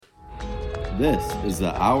This is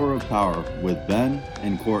the Hour of Power with Ben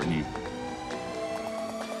and Courtney.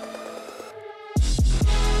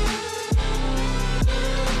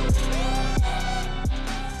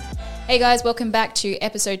 Hey guys, welcome back to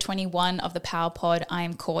episode 21 of the Power Pod. I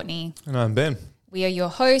am Courtney. And I'm Ben. We are your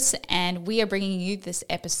hosts and we are bringing you this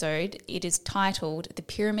episode. It is titled The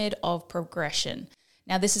Pyramid of Progression.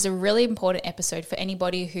 Now, this is a really important episode for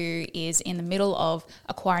anybody who is in the middle of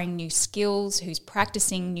acquiring new skills, who's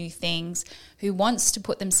practicing new things, who wants to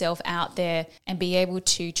put themselves out there and be able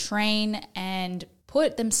to train and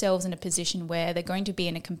put themselves in a position where they're going to be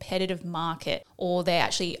in a competitive market or they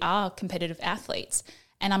actually are competitive athletes.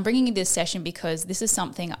 And I'm bringing you this session because this is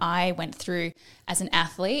something I went through as an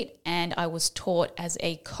athlete and I was taught as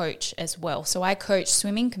a coach as well. So I coached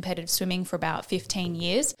swimming, competitive swimming for about 15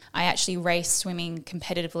 years. I actually raced swimming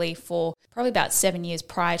competitively for probably about 7 years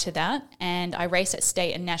prior to that. And I raced at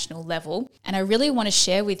state and national level. And I really want to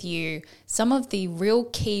share with you some of the real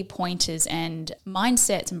key pointers and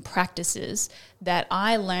mindsets and practices that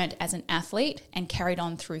I learned as an athlete and carried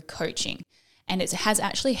on through coaching. And it has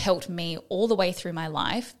actually helped me all the way through my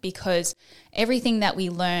life because everything that we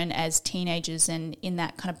learn as teenagers and in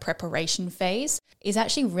that kind of preparation phase is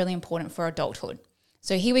actually really important for adulthood.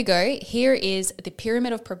 So here we go. Here is the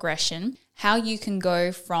pyramid of progression, how you can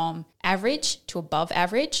go from average to above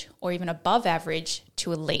average or even above average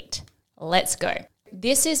to elite. Let's go.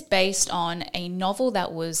 This is based on a novel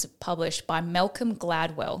that was published by Malcolm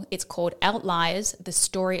Gladwell. It's called Outliers, The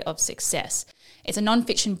Story of Success. It's a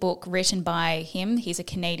non-fiction book written by him. He's a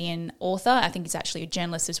Canadian author. I think he's actually a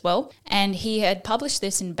journalist as well. And he had published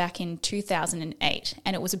this back in 2008.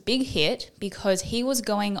 And it was a big hit because he was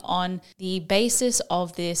going on the basis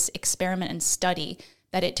of this experiment and study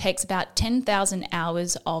that it takes about 10,000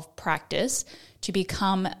 hours of practice to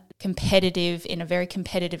become competitive in a very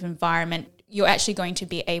competitive environment. You're actually going to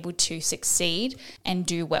be able to succeed and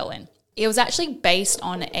do well in. It was actually based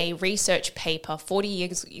on a research paper 40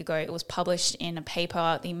 years ago. It was published in a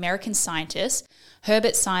paper. The American scientists,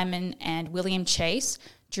 Herbert Simon and William Chase,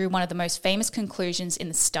 drew one of the most famous conclusions in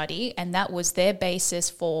the study, and that was their basis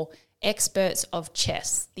for experts of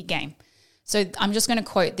chess, the game. So I'm just going to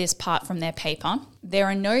quote this part from their paper. There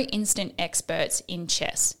are no instant experts in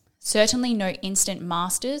chess, certainly no instant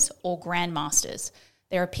masters or grandmasters.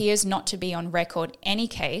 There appears not to be on record any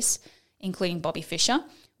case, including Bobby Fischer,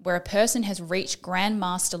 where a person has reached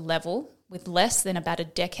grandmaster level with less than about a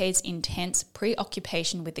decade's intense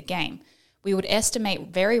preoccupation with the game. We would estimate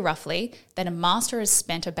very roughly that a master has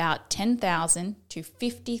spent about 10,000 to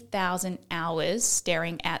 50,000 hours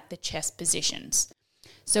staring at the chess positions.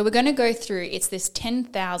 So we're going to go through, it's this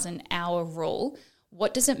 10,000 hour rule.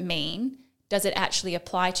 What does it mean? Does it actually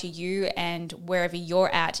apply to you and wherever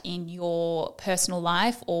you're at in your personal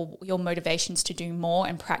life or your motivations to do more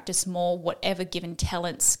and practice more, whatever given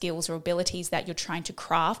talents, skills, or abilities that you're trying to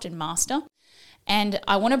craft and master? And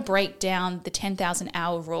I want to break down the 10,000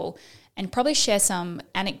 hour rule and probably share some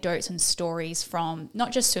anecdotes and stories from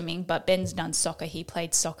not just swimming, but Ben's done soccer. He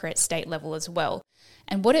played soccer at state level as well.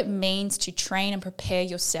 And what it means to train and prepare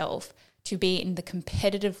yourself to be in the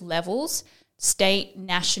competitive levels, state,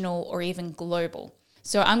 national, or even global.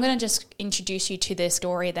 So I'm going to just introduce you to the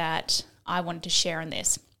story that I wanted to share in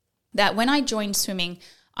this. That when I joined swimming,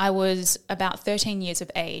 I was about 13 years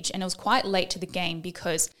of age, and it was quite late to the game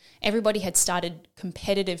because everybody had started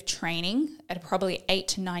competitive training at probably 8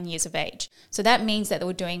 to 9 years of age. So that means that they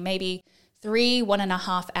were doing maybe 3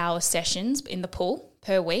 1.5 hour sessions in the pool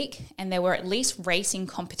per week, and there were at least racing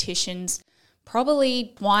competitions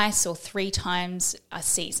probably twice or 3 times a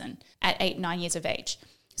season at 8, 9 years of age.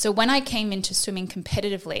 So when I came into swimming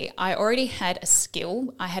competitively, I already had a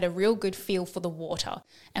skill. I had a real good feel for the water.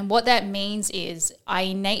 And what that means is I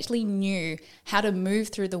innately knew how to move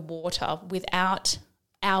through the water without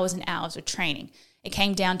hours and hours of training. It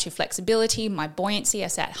came down to flexibility, my buoyancy. I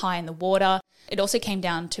sat high in the water. It also came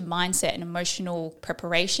down to mindset and emotional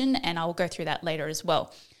preparation, and I'll go through that later as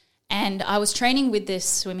well. And I was training with this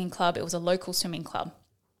swimming club. It was a local swimming club.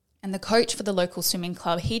 And the coach for the local swimming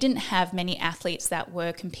club, he didn't have many athletes that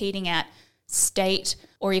were competing at state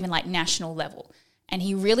or even like national level. And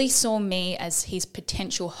he really saw me as his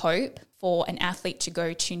potential hope for an athlete to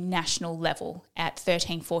go to national level at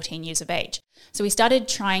 13, 14 years of age. So he started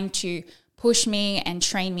trying to push me and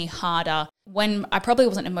train me harder when I probably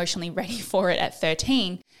wasn't emotionally ready for it at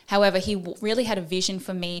 13. However, he really had a vision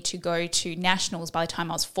for me to go to nationals by the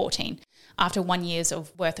time I was 14 after 1 year's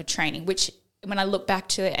of worth of training, which when I look back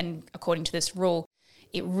to it and according to this rule,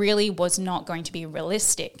 it really was not going to be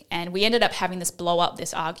realistic. And we ended up having this blow up,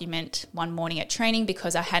 this argument one morning at training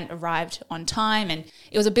because I hadn't arrived on time. And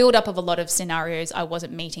it was a build up of a lot of scenarios. I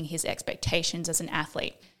wasn't meeting his expectations as an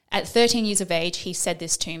athlete. At 13 years of age, he said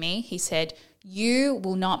this to me. He said, "You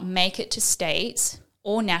will not make it to states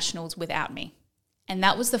or nationals without me." And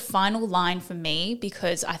that was the final line for me,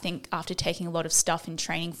 because I think after taking a lot of stuff in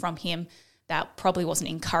training from him that probably wasn't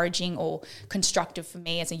encouraging or constructive for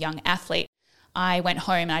me as a young athlete, I went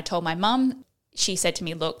home and I told my mum. She said to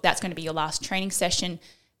me, "Look, that's going to be your last training session.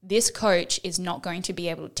 This coach is not going to be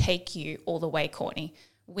able to take you all the way, Courtney.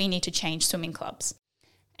 We need to change swimming clubs."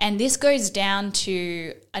 And this goes down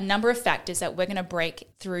to a number of factors that we're going to break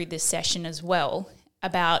through this session as well,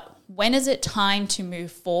 about when is it time to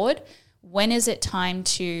move forward? When is it time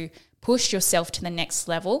to push yourself to the next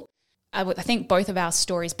level? I think both of our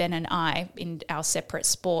stories, Ben and I, in our separate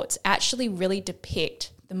sports, actually really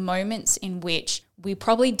depict the moments in which we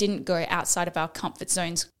probably didn't go outside of our comfort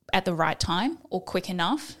zones at the right time or quick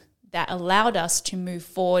enough that allowed us to move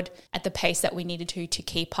forward at the pace that we needed to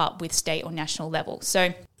keep up with state or national level.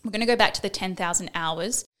 So we're going to go back to the 10,000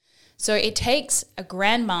 hours. So it takes a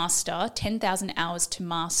grandmaster 10,000 hours to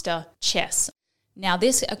master chess. Now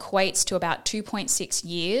this equates to about 2.6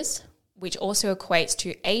 years, which also equates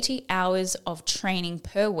to 80 hours of training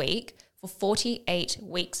per week for 48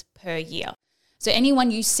 weeks per year. So anyone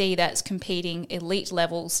you see that's competing elite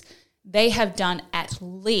levels, they have done at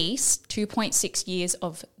least 2.6 years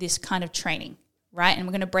of this kind of training, right? And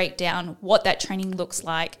we're going to break down what that training looks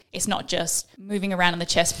like. It's not just moving around on the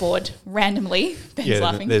chessboard randomly. Ben's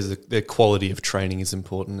laughing. The quality of training is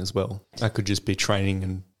important as well. I could just be training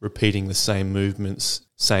and repeating the same movements,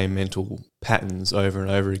 same mental patterns over and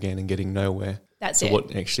over again and getting nowhere. That's it. So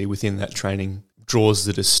what actually within that training draws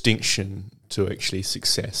the distinction to actually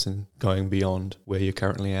success and going beyond where you're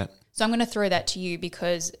currently at? So I'm going to throw that to you,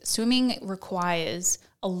 because swimming requires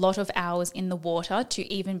a lot of hours in the water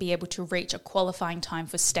to even be able to reach a qualifying time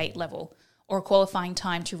for state level or a qualifying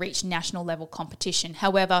time to reach national level competition.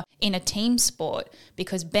 However, in a team sport,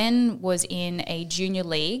 because Ben was in a junior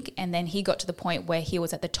league and then he got to the point where he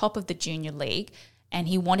was at the top of the junior league and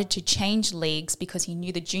he wanted to change leagues because he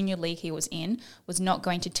knew the junior league he was in was not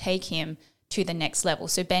going to take him to the next level.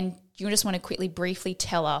 So Ben, you just want to quickly, briefly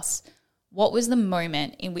tell us, what was the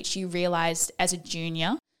moment in which you realized as a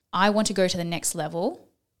junior, I want to go to the next level,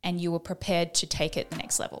 and you were prepared to take it the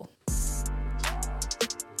next level?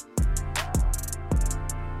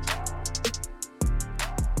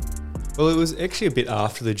 Well, it was actually a bit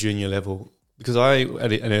after the junior level, because I,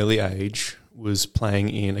 at an early age, was playing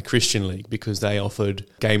in a Christian league because they offered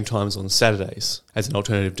game times on Saturdays as an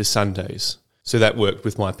alternative to Sundays. So that worked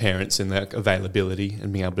with my parents and their availability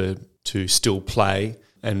and being able to still play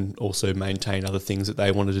and also maintain other things that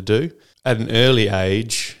they wanted to do. At an early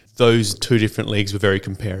age, those two different leagues were very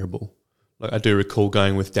comparable. Like I do recall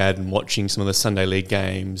going with Dad and watching some of the Sunday league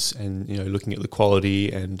games and, you know, looking at the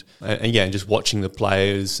quality and just watching the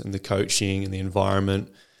players and the coaching and the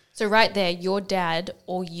environment. So right there, your dad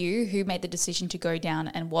or you, who made the decision to go down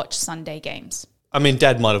and watch Sunday games? I mean,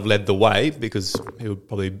 Dad might have led the way because he would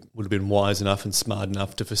have been wise enough and smart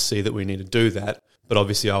enough to foresee that we need to do that. But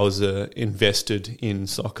obviously I was invested in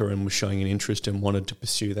soccer and was showing an interest and wanted to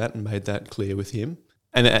pursue that and made that clear with him.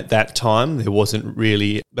 And at that time, they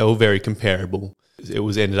were very comparable.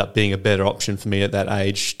 It ended up being a better option for me at that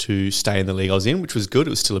age to stay in the league I was in, which was good. It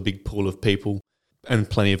was still a big pool of people and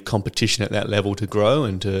plenty of competition at that level to grow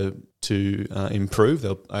and to improve.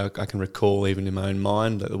 I can recall even in my own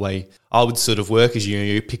mind that the way I would sort of work is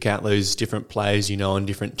you pick out those different players on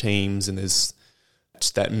different teams, and there's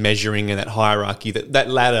just that measuring and that hierarchy, that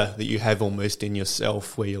ladder that you have almost in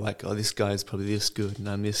yourself where you're like, oh, this guy's probably this good and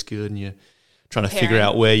I'm this good, and you're trying to figure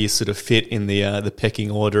out where you sort of fit in the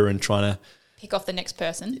pecking order and trying to pick off the next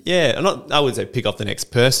person. Yeah, I would say pick off the next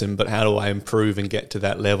person, but how do I improve and get to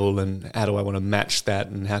that level, and how do I want to match that,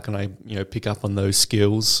 and how can I pick up on those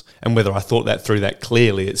skills? And whether I thought that through that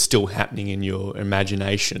clearly, it's still happening in your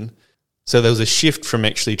imagination. So there was a shift from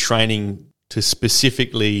actually training to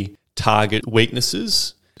specifically target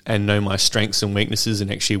weaknesses and know my strengths and weaknesses and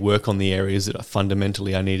actually work on the areas that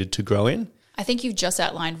fundamentally I needed to grow in. I think you've just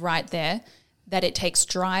outlined right there that it takes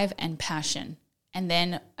drive and passion and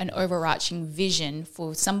then an overarching vision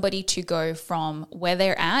for somebody to go from where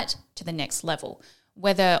they're at to the next level.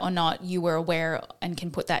 Whether or not you were aware and can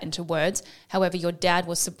put that into words, however, your dad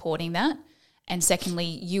was supporting that. And secondly,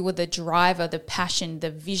 you were the driver, the passion,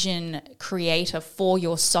 the vision creator for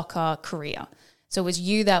your soccer career. So it was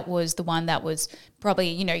you that was the one that was probably,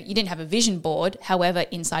 you didn't have a vision board. However,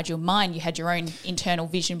 inside your mind, you had your own internal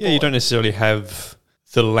vision board. Yeah, you don't necessarily have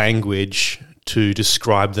the language to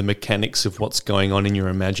describe the mechanics of what's going on in your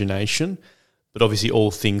imagination. But obviously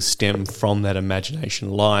all things stem from that imagination.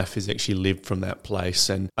 Life is actually lived from that place.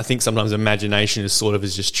 And I think sometimes imagination is sort of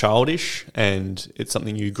as just childish and it's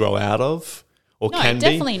something you grow out of or can be. No,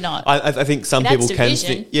 definitely not. I think some people can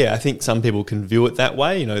think, I think some people can view it that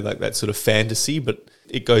way, like that sort of fantasy, but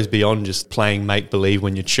it goes beyond just playing make-believe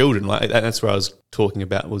when you're children. Like that's where I was talking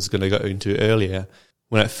about, was going to go into earlier.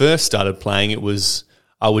 When I first started playing, it was...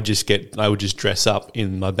 I would just dress up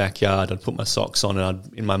in my backyard. I'd put my socks on,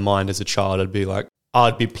 and in my mind as a child, I'd be like,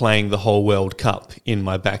 I'd be playing the whole World Cup in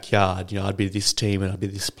my backyard. I'd be this team, and I'd be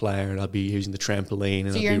this player, and I'd be using the trampoline.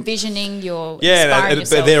 And so you're envisioning your inspiring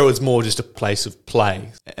yourself. But there it was more just a place of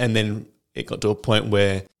play, and then it got to a point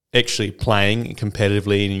where actually playing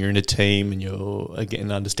competitively, and you're in a team, and you're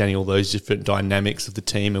again understanding all those different dynamics of the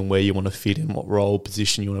team and where you want to fit in, what role,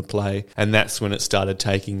 position you want to play, and that's when it started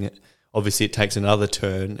taking. Obviously, it takes another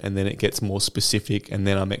turn and then it gets more specific, and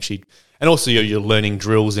then I'm actually... And also you're learning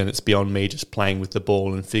drills, and it's beyond me just playing with the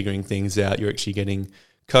ball and figuring things out. You're actually getting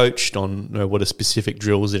coached on what are specific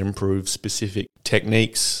drills that improve specific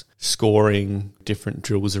techniques, scoring, different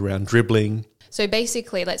drills around dribbling. So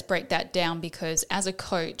basically, let's break that down, because as a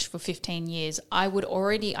coach for 15 years, I would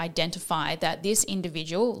already identify that this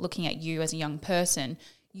individual, looking at you as a young person,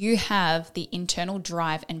 you have the internal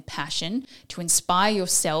drive and passion to inspire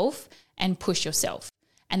yourself and push yourself.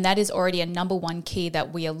 And that is already a number one key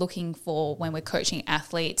that we are looking for when we're coaching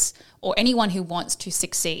athletes or anyone who wants to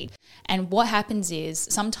succeed. And what happens is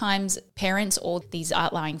sometimes parents or these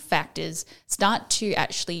outlying factors start to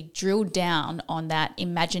actually drill down on that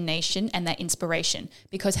imagination and that inspiration.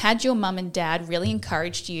 Because had your mum and dad really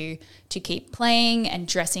encouraged you to keep playing and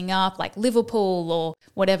dressing up like Liverpool or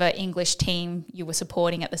whatever English team you were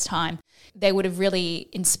supporting at this time, they would have really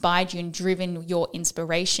inspired you and driven your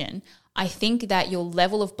inspiration. I think that your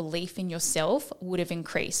level of belief in yourself would have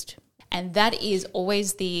increased. And that is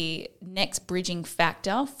always the next bridging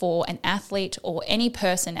factor for an athlete or any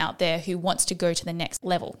person out there who wants to go to the next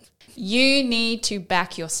level. You need to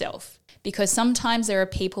back yourself, because sometimes there are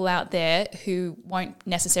people out there who won't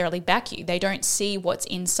necessarily back you. They don't see what's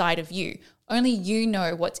inside of you. Only you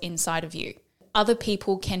know what's inside of you. Other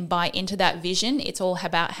people can buy into that vision. It's all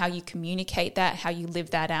about how you communicate that, how you live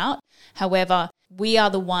that out. However, we are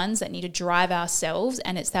the ones that need to drive ourselves,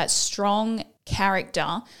 and it's that strong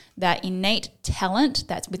character, that innate talent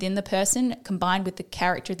that's within the person, combined with the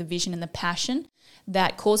character, the vision, and the passion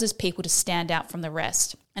that causes people to stand out from the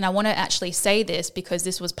rest. And I want to actually say this because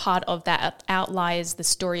this was part of that Outliers, the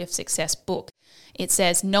Story of Success book. It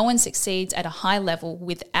says, no one succeeds at a high level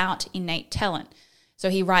without innate talent. So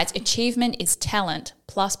he writes, achievement is talent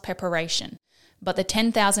plus preparation. But the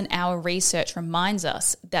 10,000-hour research reminds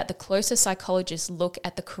us that the closer psychologists look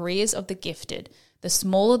at the careers of the gifted, the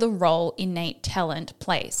smaller the role innate talent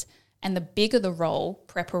plays, and the bigger the role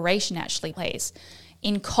preparation actually plays.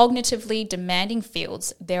 In cognitively demanding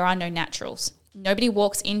fields, there are no naturals. Nobody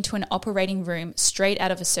walks into an operating room straight out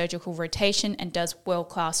of a surgical rotation and does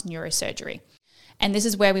world-class neurosurgery. And this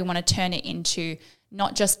is where we want to turn it into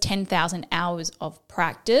not just 10,000 hours of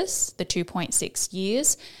practice, the 2.6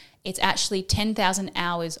 years, it's actually 10,000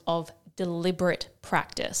 hours of deliberate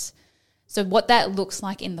practice. So what that looks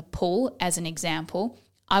like in the pool, as an example,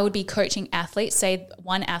 I would be coaching athletes. Say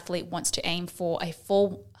one athlete wants to aim for a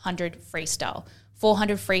 400 freestyle.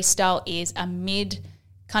 400 freestyle is a mid-level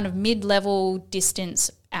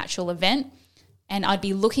distance actual event. And I'd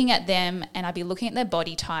be looking at them and I'd be looking at their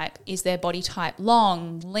body type. Is their body type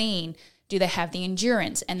long, lean? Do they have the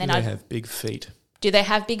endurance? And then do they have big feet? Do they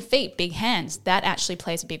have big feet, big hands? That actually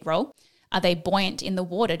plays a big role. Are they buoyant in the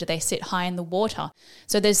water? Do they sit high in the water?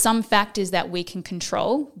 So there's some factors that we can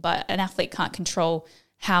control, but an athlete can't control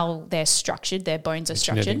how they're structured, their bones are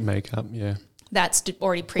structured. Genetic makeup, yeah. That's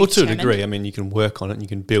already predetermined. Well, to a degree. I mean, you can work on it and you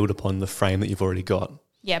can build upon the frame that you've already got.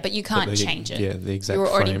 Yeah, but you can't change it. Yeah, the exact You're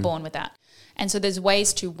already frame. born with that. And so there's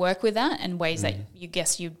ways to work with that and ways that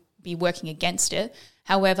you'd be working against it.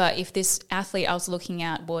 However, if this athlete I was looking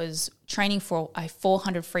at was training for a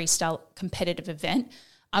 400 freestyle competitive event,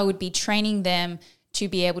 I would be training them to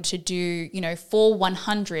be able to do, 4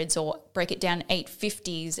 100s or break it down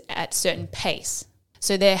 850s at certain pace.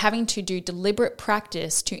 So they're having to do deliberate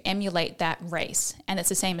practice to emulate that race. And it's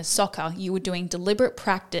the same as soccer. You were doing deliberate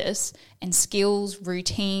practice and skills,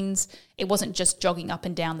 routines. It wasn't just jogging up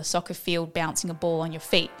and down the soccer field, bouncing a ball on your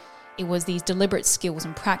feet. It was these deliberate skills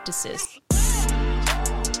and practices.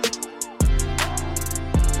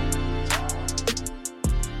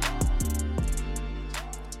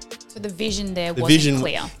 So the vision there wasn't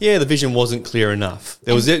clear. Yeah, the vision wasn't clear enough.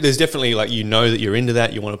 There's definitely like, you know that you're into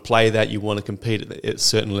that, you want to play that, you want to compete at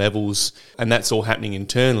certain levels, and that's all happening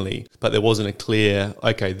internally. But there wasn't a clear,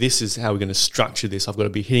 okay, this is how we're going to structure this. I've got to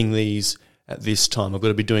be hitting these at this time. I've got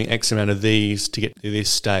to be doing X amount of these to get to this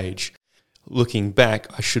stage. Looking back,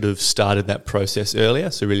 I should have started that process earlier.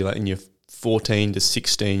 So really like in your 14 to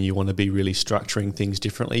 16, you want to be really structuring things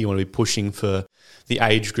differently. You want to be pushing for the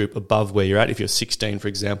age group above where you're at. If you're 16, for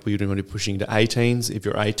example, you don't want to be pushing into 18s. If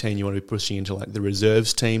you're 18, you want to be pushing into like the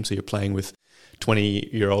reserves team. So you're playing with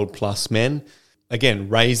 20-year-old plus men. Again,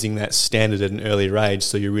 raising that standard at an earlier age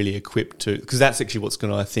so you're really equipped to, because that's actually what's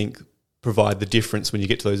going to, I think, provide the difference when you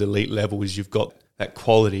get to those elite levels. You've got that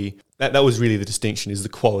quality. That was really the distinction, is the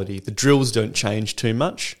quality. The drills don't change too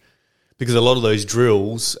much, because a lot of those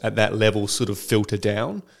drills at that level sort of filter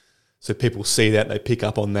down. So people see that, they pick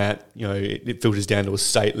up on that, you know, it filters down to a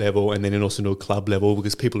state level and then also to a club level,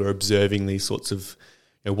 because people are observing these sorts of,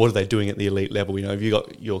 you know, what are they doing at the elite level? You know, if you've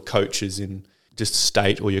got your coaches in just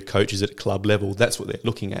state or your coaches at club level, that's what they're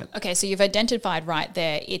looking at. Okay, so you've identified right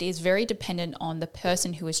there, it is very dependent on the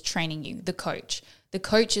person who is training you, the coach. The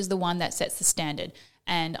coach is the one that sets the standard.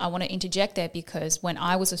 And I want to interject there because when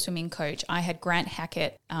I was a swimming coach, I had Grant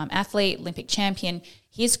Hackett, athlete, Olympic champion.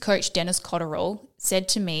 His coach, Dennis Cotterill, said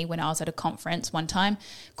to me when I was at a conference one time,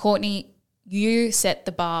 Courtney, you set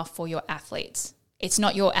the bar for your athletes. It's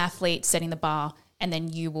not your athlete setting the bar and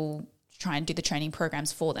then you will try and do the training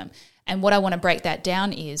programs for them. And what I want to break that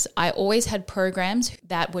down is I always had programs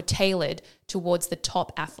that were tailored towards the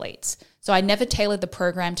top athletes. So I never tailored the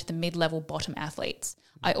program to the mid-level bottom athletes.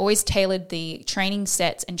 I always tailored the training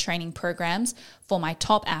sets and training programs for my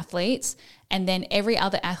top athletes, and then every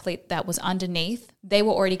other athlete that was underneath, they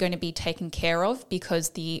were already going to be taken care of because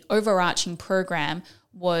the overarching program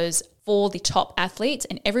was for the top athletes,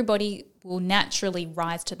 and everybody will naturally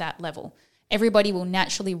rise to that level. Everybody will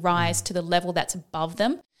naturally rise to the level that's above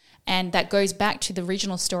them. And that goes back to the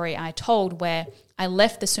original story I told where I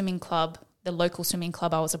left the swimming club, the local swimming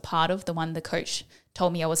club I was a part of, the one the coach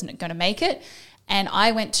told me I wasn't going to make it. And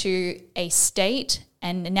I went to a state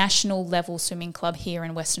and national level swimming club here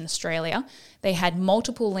in Western Australia. They had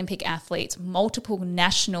multiple Olympic athletes, multiple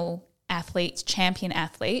national athletes, champion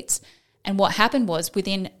athletes. And what happened was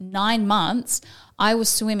within 9 months, I was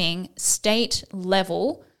swimming state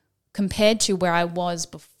level compared to where I was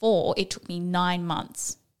before. It took me 9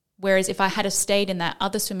 months. Whereas if I had stayed in that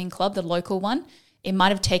other swimming club, the local one, it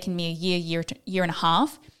might have taken me a year and a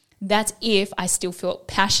half. That's if I still felt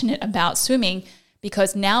passionate about swimming,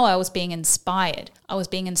 because now I was being inspired. I was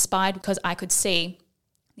being inspired because I could see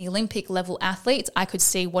the Olympic level athletes. I could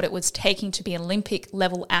see what it was taking to be an Olympic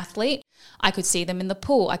level athlete. I could see them in the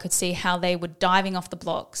pool. I could see how they were diving off the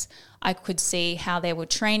blocks. I could see how they were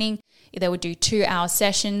training. They would do 2-hour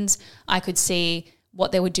sessions. I could see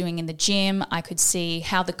what they were doing in the gym. I could see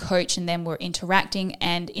how the coach and them were interacting.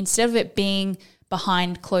 And instead of it being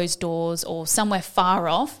behind closed doors or somewhere far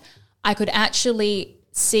off, I could actually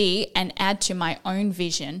see and add to my own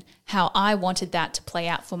vision how I wanted that to play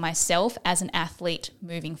out for myself as an athlete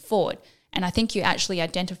moving forward. And I think you actually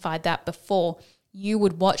identified that before. You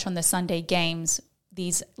would watch on the Sunday games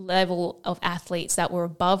these level of athletes that were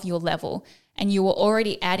above your level, and you were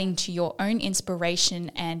already adding to your own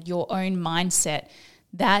inspiration and your own mindset.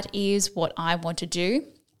 That is what I want to do,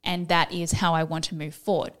 and that is how I want to move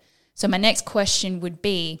forward. So my next question would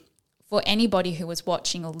be, for anybody who is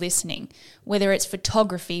watching or listening, whether it's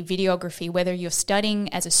photography, videography, whether you're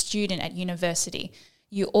studying as a student at university,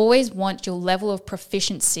 you always want your level of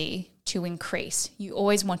proficiency to increase. You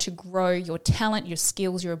always want to grow your talent, your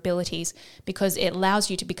skills, your abilities, because it allows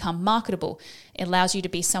you to become marketable. It allows you to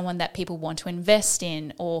be someone that people want to invest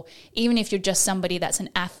in, or even if you're just somebody that's an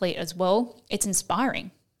athlete as well, it's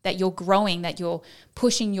inspiring that you're growing, that you're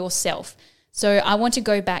pushing yourself. So I want to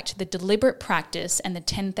go back to the deliberate practice and the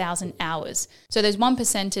 10,000 hours. So those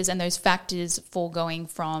 1%ers and those factors for going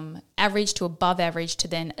from average to above average to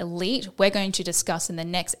then elite, we're going to discuss in the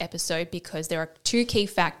next episode, because there are 2 key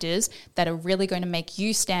factors that are really going to make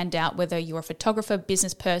you stand out, whether you're a photographer,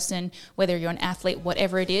 business person, whether you're an athlete,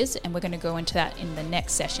 whatever it is. And we're going to go into that in the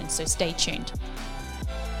next session. So stay tuned.